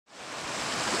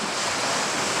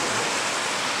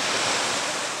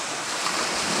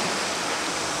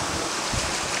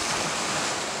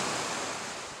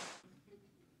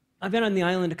I've been on the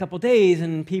island a couple days,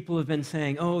 and people have been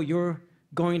saying, oh, you're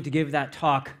going to give that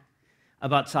talk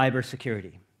about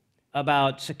cybersecurity,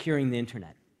 about securing the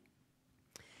internet.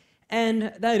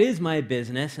 And that is my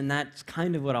business, and that's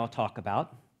kind of what I'll talk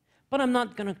about. But I'm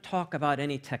not going to talk about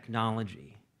any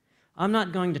technology. I'm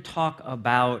not going to talk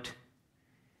about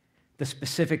the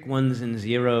specific ones and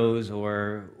zeros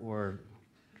or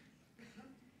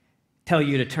tell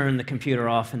you to turn the computer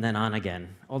off and then on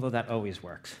again, although that always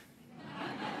works.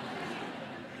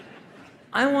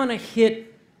 I want to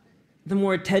hit the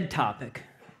more TED topic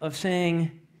of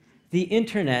saying the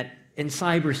internet in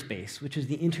cyberspace, which is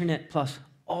the internet plus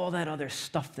all that other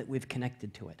stuff that we've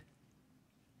connected to it.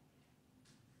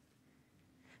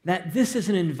 That this is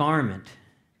an environment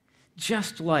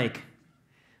just like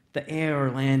the air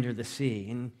or land or the sea,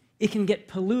 and it can get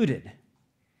polluted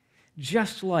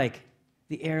just like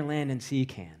the air, land, and sea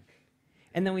can.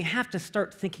 And then we have to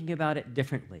start thinking about it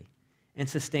differently and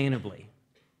sustainably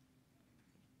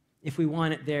if we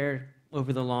want it there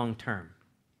over the long term.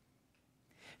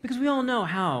 Because we all know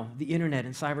how the internet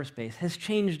and cyberspace has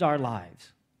changed our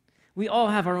lives. We all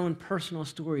have our own personal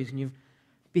stories, and you'll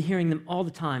be hearing them all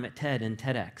the time at TED and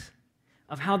TEDx,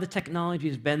 of how the technology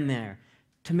has been there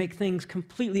to make things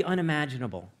completely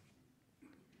unimaginable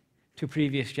to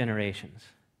previous generations.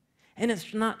 And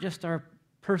it's not just our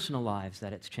personal lives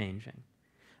that it's changing.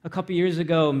 A couple years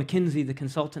ago, McKinsey, the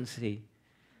consultancy,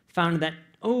 found that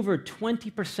over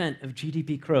 20% of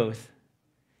GDP growth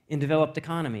in developed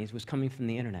economies was coming from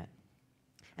the internet.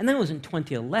 And that was in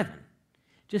 2011.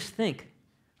 Just think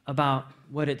about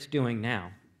what it's doing now.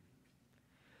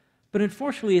 But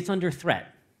unfortunately, it's under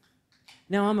threat.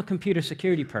 Now, I'm a computer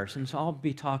security person, so I'll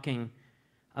be talking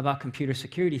about computer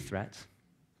security threats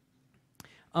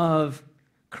of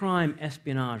crime,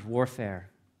 espionage, warfare,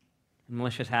 and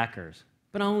malicious hackers.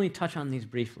 But I'll only touch on these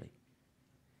briefly.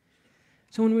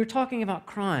 So when we're talking about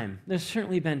crime, there's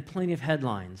certainly been plenty of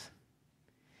headlines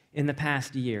in the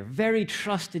past year. Very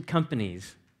trusted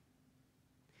companies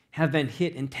have been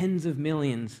hit, and tens of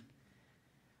millions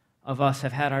of us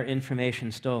have had our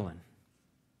information stolen.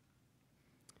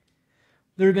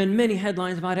 There have been many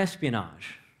headlines about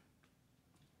espionage.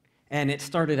 And it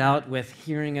started out with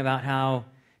hearing about how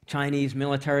Chinese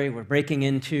military were breaking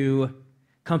into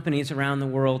companies around the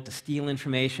world to steal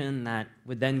information that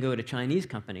would then go to Chinese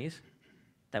companies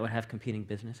that would have competing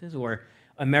businesses, or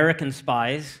American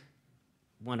spies,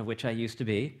 one of which I used to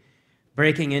be,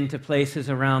 breaking into places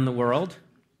around the world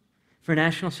for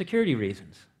national security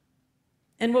reasons.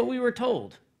 And what we were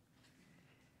told,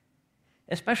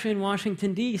 especially in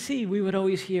Washington, D.C., we would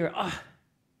always hear,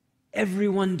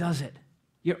 everyone does it.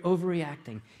 You're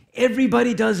overreacting.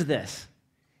 Everybody does this,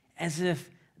 as if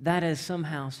that is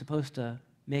somehow supposed to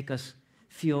make us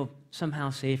feel somehow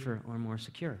safer or more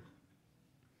secure.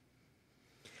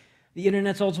 The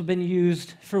internet's also been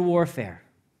used for warfare.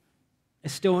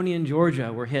 Estonia and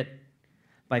Georgia were hit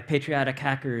by patriotic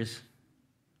hackers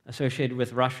associated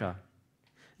with Russia.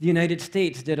 The United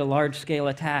States did a large-scale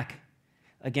attack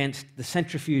against the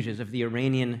centrifuges of the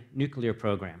Iranian nuclear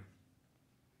program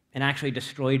and actually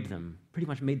destroyed them, pretty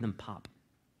much made them pop.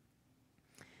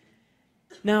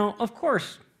 Now, of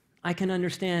course, I can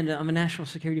understand, I'm a national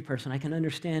security person, I can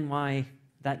understand why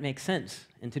that makes sense,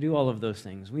 and to do all of those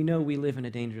things. We know we live in a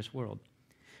dangerous world.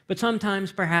 But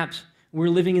sometimes, perhaps, we're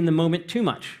living in the moment too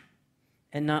much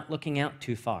and not looking out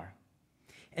too far.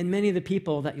 And many of the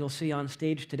people that you'll see on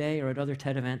stage today or at other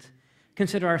TED events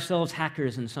consider ourselves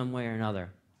hackers in some way or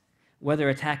another, whether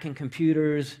attacking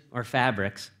computers or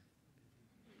fabrics.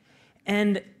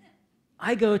 And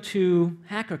I go to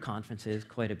hacker conferences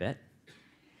quite a bit.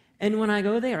 And when I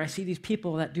go there, I see these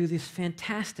people that do these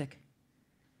fantastic,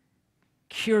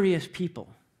 curious people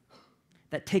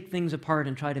that take things apart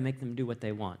and try to make them do what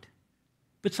they want.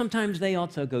 But sometimes they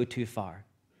also go too far.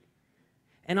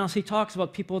 And I'll see talks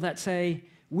about people that say,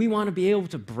 we want to be able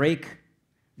to break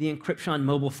the encryption on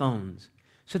mobile phones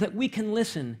so that we can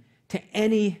listen to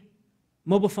any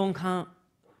mobile phone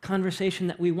conversation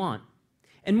that we want.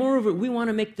 And moreover, we want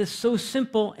to make this so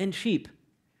simple and cheap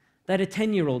that a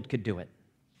 10-year-old could do it.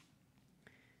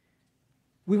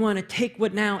 We want to take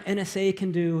what now NSA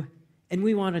can do, and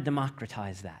we want to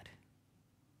democratize that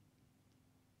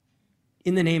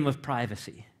in the name of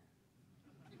privacy.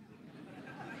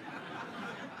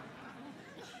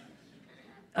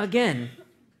 Again,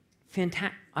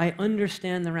 I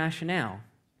understand the rationale,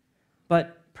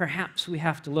 but perhaps we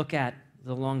have to look at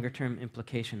the longer-term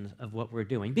implications of what we're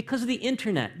doing. Because the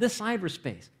internet, the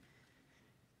cyberspace,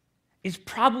 is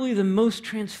probably the most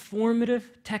transformative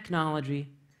technology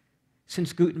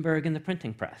since Gutenberg and the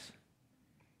printing press.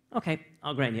 Okay,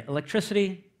 I'll grant you,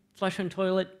 electricity, flush and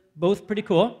toilet, both pretty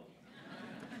cool.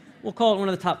 We'll call it one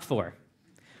of the top 4.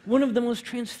 One of the most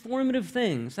transformative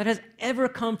things that has ever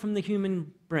come from the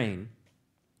human brain.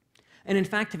 And in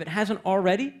fact, if it hasn't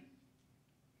already,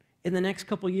 in the next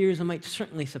couple years, it might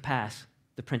certainly surpass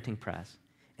the printing press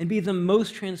and be the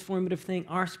most transformative thing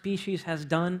our species has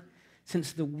done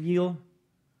since the wheel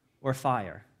or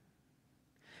fire.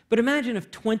 But imagine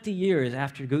if 20 years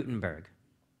after Gutenberg,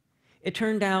 it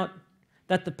turned out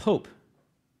that the Pope,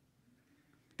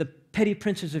 the petty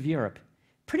princes of Europe,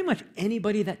 pretty much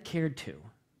anybody that cared to,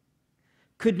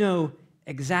 could know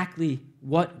exactly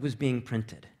what was being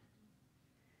printed,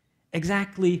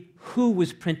 exactly who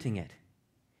was printing it,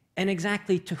 and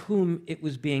exactly to whom it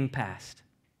was being passed.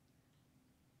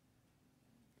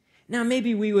 Now,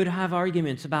 maybe we would have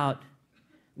arguments about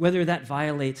whether that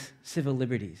violates civil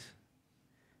liberties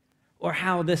or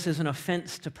how this is an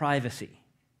offense to privacy.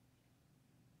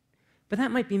 But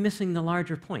that might be missing the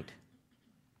larger point.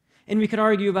 And we could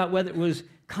argue about whether it was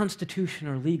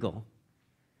constitutional or legal,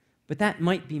 but that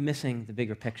might be missing the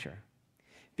bigger picture.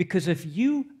 Because if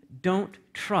you don't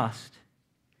trust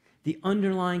the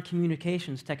underlying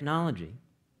communications technology,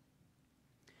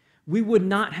 we would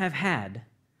not have had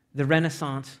the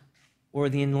Renaissance or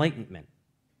the Enlightenment.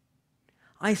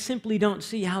 I simply don't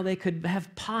see how they could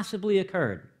have possibly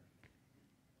occurred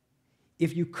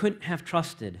if you couldn't have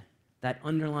trusted that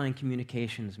underlying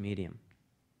communications medium.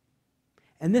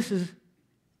 And this is,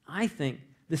 I think,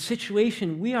 the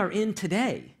situation we are in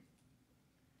today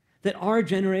that our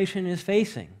generation is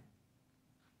facing.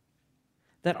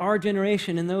 That our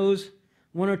generation and those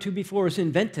one or two before us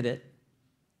invented it,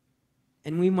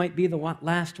 and we might be the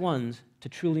last ones to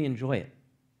truly enjoy it.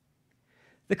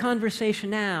 The conversation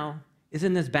now is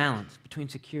in this balance between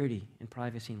security and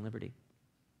privacy and liberty.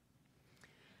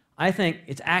 I think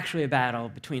it's actually a battle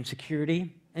between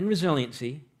security and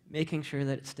resiliency, making sure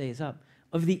that it stays up,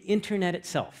 of the internet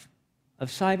itself, of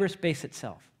cyberspace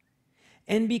itself.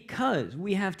 And because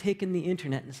we have taken the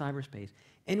internet and cyberspace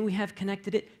and we have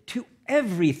connected it to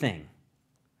everything,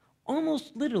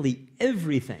 almost literally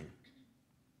everything,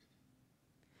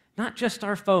 not just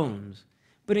our phones,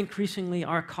 but increasingly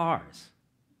our cars,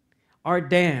 our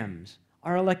dams,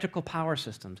 our electrical power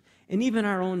systems, and even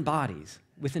our own bodies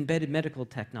with embedded medical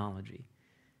technology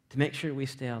to make sure we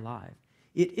stay alive.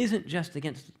 It isn't just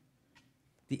against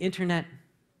the internet.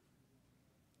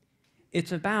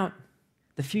 It's about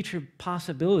the future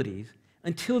possibilities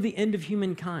until the end of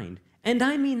humankind. And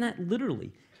I mean that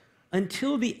literally.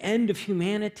 Until the end of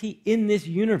humanity in this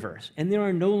universe, and there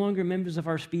are no longer members of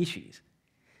our species.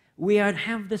 We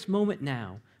have this moment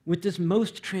now with this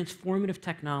most transformative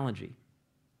technology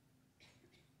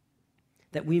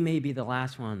that we may be the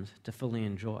last ones to fully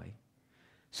enjoy.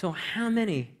 So how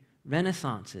many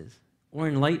renaissances or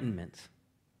enlightenments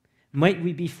might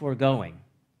we be foregoing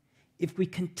if we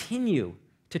continue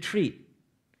to treat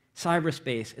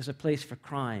cyberspace as a place for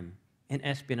crime and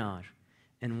espionage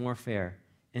and warfare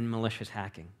and malicious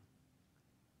hacking?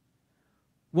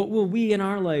 What will we in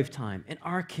our lifetime and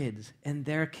our kids and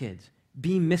their kids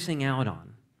be missing out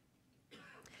on?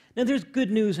 Now, there's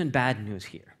good news and bad news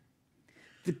here.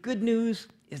 The good news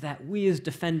is that we as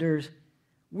defenders,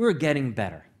 we're getting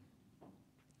better.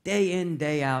 Day in,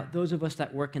 day out, those of us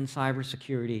that work in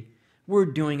cybersecurity, we're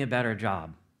doing a better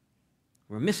job.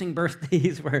 We're missing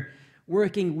birthdays, we're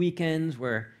working weekends,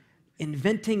 we're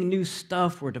inventing new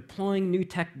stuff, we're deploying new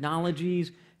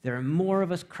technologies. There are more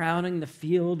of us crowding the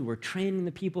field, we're training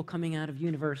the people coming out of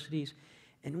universities,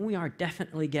 and we are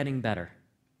definitely getting better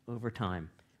over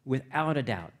time, without a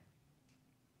doubt.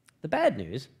 The bad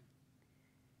news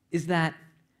is that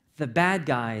the bad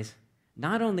guys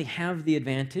not only have the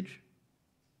advantage,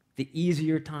 the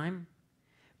easier time,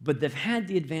 but they've had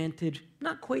the advantage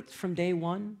not quite from day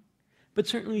one, but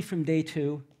certainly from day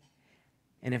two.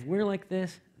 And if we're like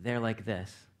this, they're like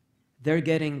this. They're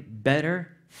getting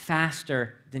better,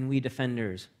 faster than we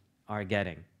defenders are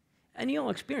getting. And you all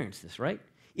experience this, right?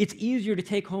 It's easier to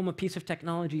take home a piece of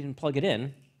technology and plug it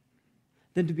in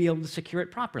than to be able to secure it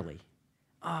properly.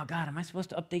 Oh, God, am I supposed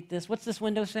to update this? What's this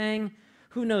window saying?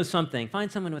 Who knows something?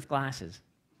 Find someone with glasses.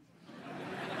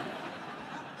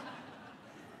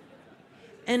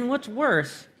 And what's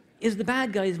worse is the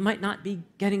bad guys might not be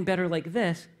getting better like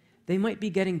this. They might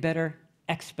be getting better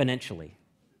exponentially.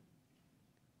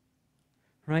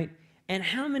 Right? And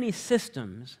how many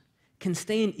systems can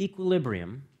stay in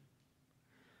equilibrium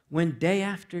when day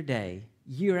after day,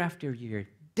 year after year,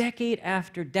 decade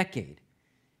after decade,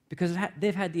 because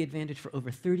they've had the advantage for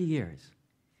over 30 years.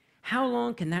 How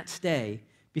long can that stay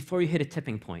before you hit a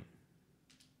tipping point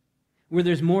where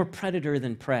there's more predator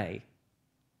than prey,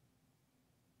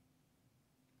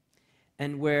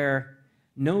 and where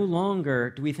no longer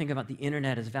do we think about the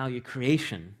internet as value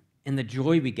creation and the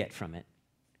joy we get from it,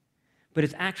 but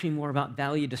it's actually more about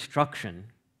value destruction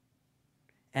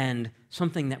and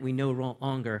something that we no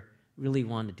longer really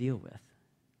want to deal with.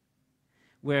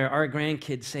 Where our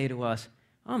grandkids say to us,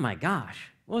 oh my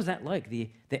gosh, what was that like, the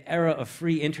era of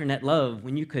free internet love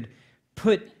when you could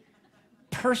put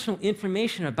personal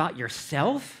information about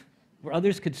yourself where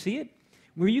others could see it,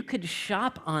 where you could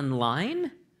shop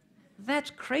online? That's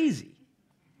crazy.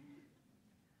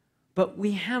 But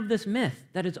we have this myth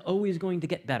that it's always going to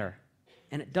get better,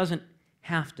 and it doesn't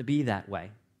have to be that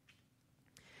way.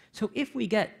 So if we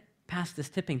get past this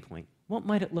tipping point, what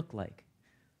might it look like?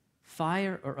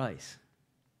 Fire or ice?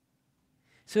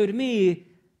 So to me,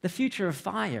 the future of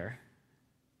fire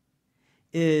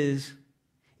is,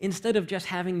 instead of just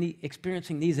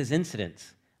experiencing these as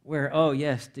incidents, where, oh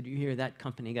yes, did you hear that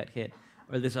company got hit,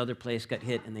 or this other place got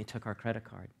hit and they took our credit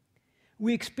card.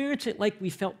 We experience it like we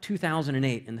felt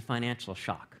 2008 in the financial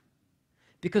shock.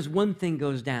 Because one thing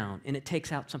goes down, and it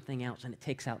takes out something else, and it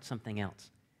takes out something else.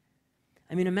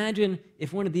 I mean, imagine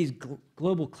if one of these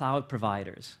global cloud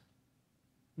providers,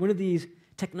 one of these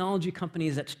technology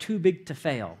companies that's too big to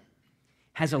fail,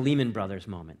 has a Lehman Brothers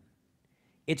moment.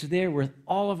 It's there with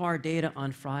all of our data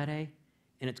on Friday,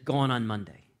 and it's gone on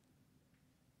Monday.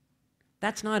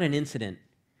 That's not an incident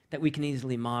that we can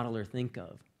easily model or think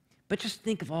of, but just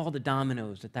think of all the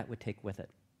dominoes that would take with it.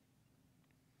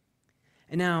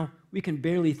 And now, we can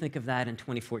barely think of that in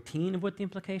 2014 of what the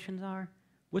implications are.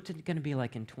 What's it going to be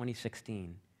like in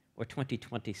 2016, or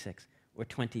 2026, or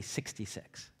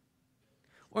 2066?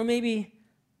 Or maybe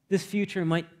this future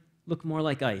might look more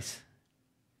like ice,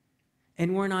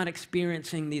 and we're not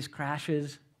experiencing these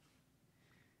crashes.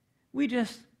 We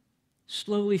just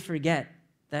slowly forget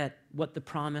that what the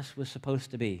promise was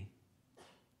supposed to be.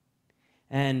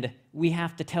 And we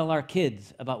have to tell our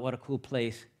kids about what a cool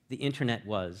place the internet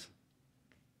was,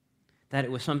 that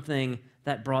it was something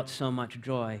that brought so much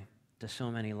joy to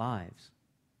so many lives.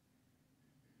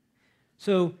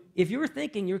 So if you're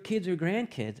thinking your kids or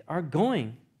grandkids are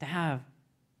going to have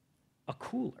a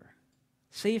cooler,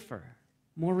 safer,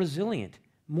 more resilient,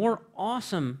 more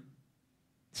awesome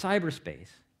cyberspace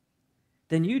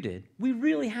than you did, we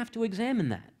really have to examine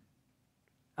that,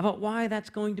 about why that's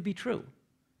going to be true.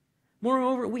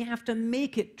 Moreover, we have to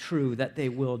make it true that they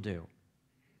will do.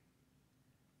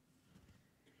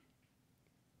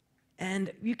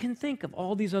 And you can think of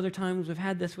all these other times we've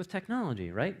had this with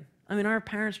technology, right? I mean, our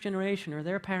parents' generation or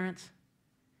their parents,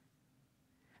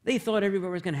 they thought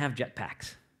everywhere was going to have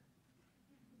jetpacks,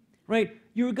 right?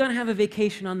 You were going to have a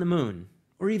vacation on the moon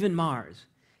or even Mars,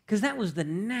 because that was the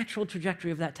natural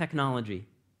trajectory of that technology.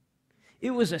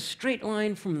 It was a straight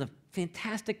line from the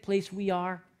fantastic place we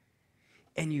are,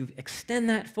 and you extend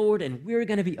that forward, and we're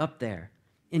going to be up there,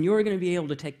 and you're going to be able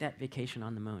to take that vacation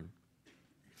on the moon.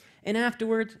 And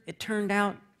afterwards, it turned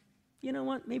out, you know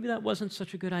what, maybe that wasn't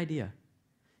such a good idea.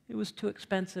 It was too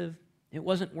expensive, it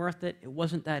wasn't worth it, it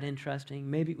wasn't that interesting,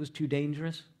 maybe it was too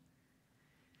dangerous.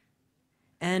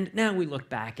 And now we look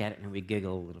back at it and we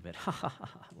giggle a little bit. Ha ha ha,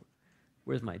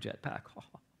 where's my jetpack? Ha,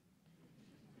 ha.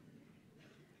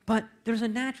 But there's a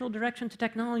natural direction to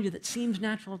technology that seems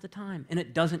natural at the time, and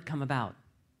it doesn't come about.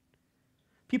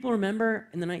 People remember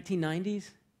in the 1990s,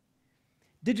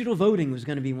 digital voting was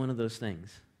going to be one of those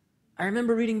things. I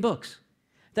remember reading books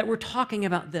that were talking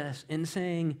about this and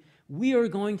saying, we are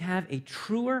going to have a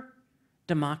truer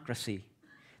democracy,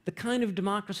 the kind of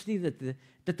democracy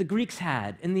that the Greeks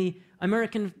had and the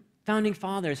American founding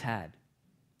fathers had.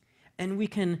 And we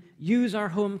can use our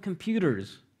home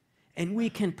computers, and we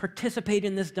can participate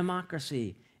in this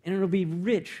democracy, and it'll be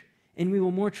rich, and we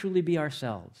will more truly be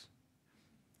ourselves.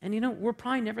 And you know, we're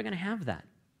probably never going to have that.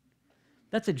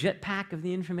 That's a jetpack of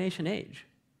the information age.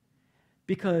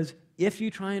 Because if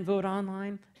you try and vote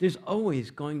online, there's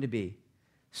always going to be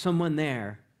someone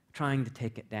there trying to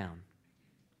take it down,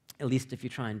 at least if you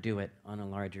try and do it on a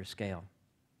larger scale.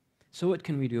 So what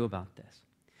can we do about this?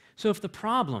 So if the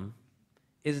problem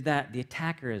is that the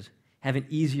attackers have an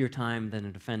easier time than the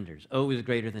defenders, O is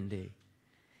greater than D,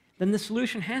 then the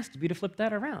solution has to be to flip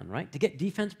that around, right? To get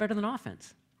defense better than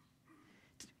offense.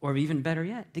 Or even better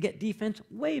yet, to get defense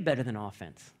way better than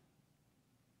offense.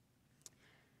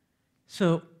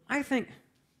 So I think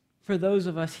for those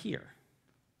of us here,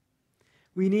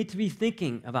 we need to be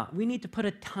thinking about, we need to put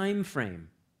a time frame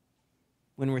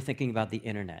when we're thinking about the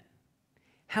internet.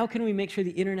 How can we make sure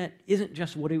the internet isn't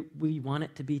just what we want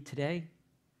it to be today,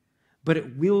 but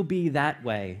it will be that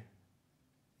way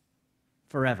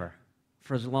forever,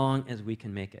 for as long as we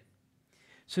can make it?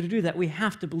 So to do that, we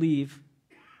have to believe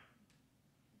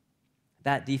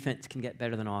that defense can get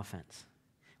better than offense.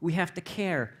 we have to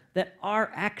care that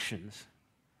our actions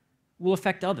will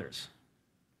affect others.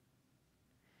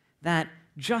 That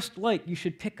just like you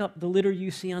should pick up the litter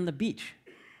you see on the beach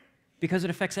because it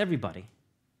affects everybody,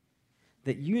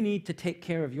 that you need to take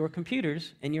care of your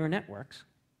computers and your networks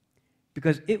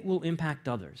because it will impact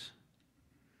others.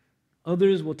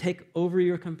 Others will take over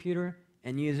your computer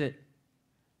and use it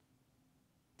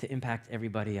to impact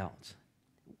everybody else.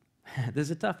 This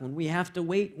is a tough one. We have to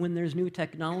wait when there's new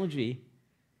technology.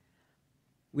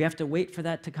 We have to wait for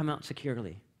that to come out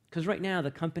securely. Because right now,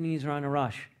 the companies are on a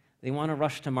rush. They want to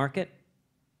rush to market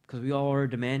because we all are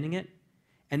demanding it.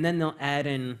 And then they'll add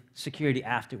in security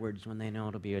afterwards when they know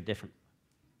it'll be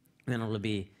then it'll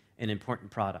be an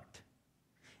important product.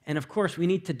 And of course, we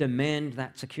need to demand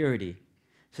that security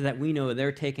so that we know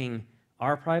they're taking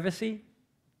our privacy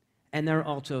and they're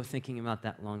also thinking about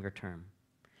that longer term.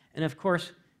 And of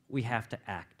course, we have to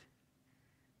act.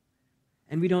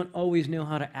 And we don't always know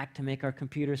how to act to make our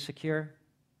computers secure.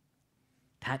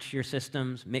 Patch your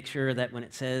systems. Make sure that when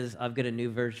it says, I've got a new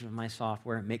version of my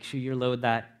software, make sure you load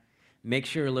that. Make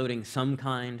sure you're loading some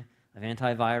kind of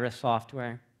antivirus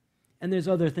software. And there's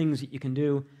other things that you can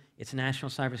do. It's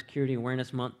National Cybersecurity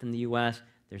Awareness Month in the US.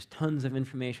 There's tons of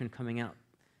information coming out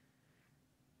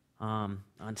on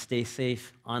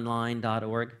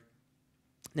staysafeonline.org.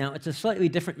 Now, it's a slightly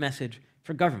different message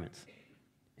for governments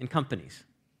and companies.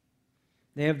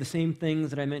 They have the same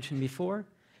things that I mentioned before,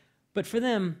 but for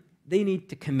them, they need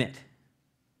to commit.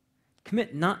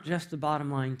 Commit not just the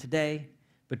bottom line today,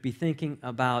 but be thinking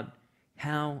about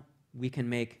how we can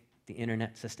make the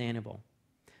internet sustainable.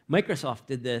 Microsoft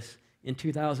did this in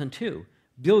 2002.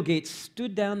 Bill Gates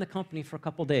stood down the company for a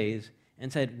couple days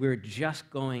and said, we're just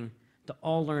going to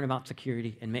all learn about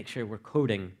security and make sure we're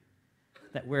coding,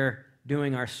 that we're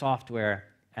doing our software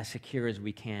as secure as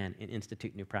we can and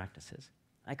institute new practices.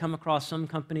 I come across some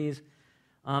companies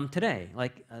today,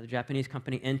 like the Japanese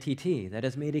company NTT, that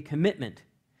has made a commitment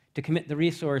to commit the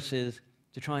resources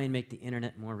to try and make the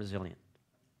internet more resilient.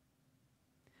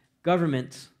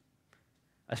 Governments,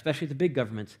 especially the big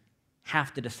governments,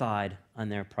 have to decide on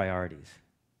their priorities.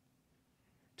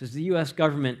 Does the US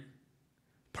government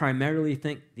primarily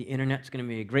think the internet's going to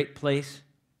be a great place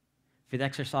for the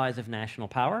exercise of national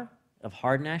power, of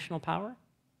hard national power,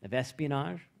 of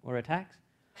espionage or attacks?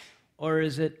 Or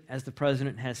is it, as the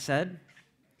president has said,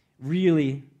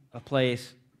 really a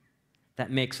place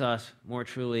that makes us more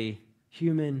truly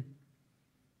human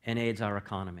and aids our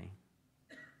economy?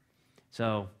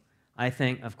 So I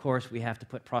think, of course, we have to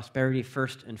put prosperity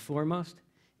first and foremost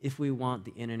if we want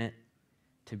the internet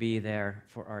to be there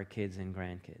for our kids and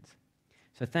grandkids.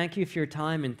 So thank you for your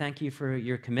time, and thank you for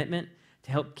your commitment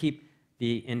to help keep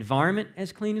the environment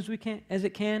as clean as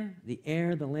it can, the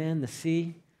air, the land, the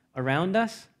sea around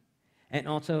us, and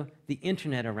also the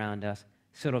internet around us,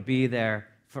 so it'll be there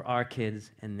for our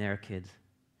kids and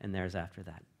theirs after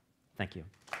that. Thank you.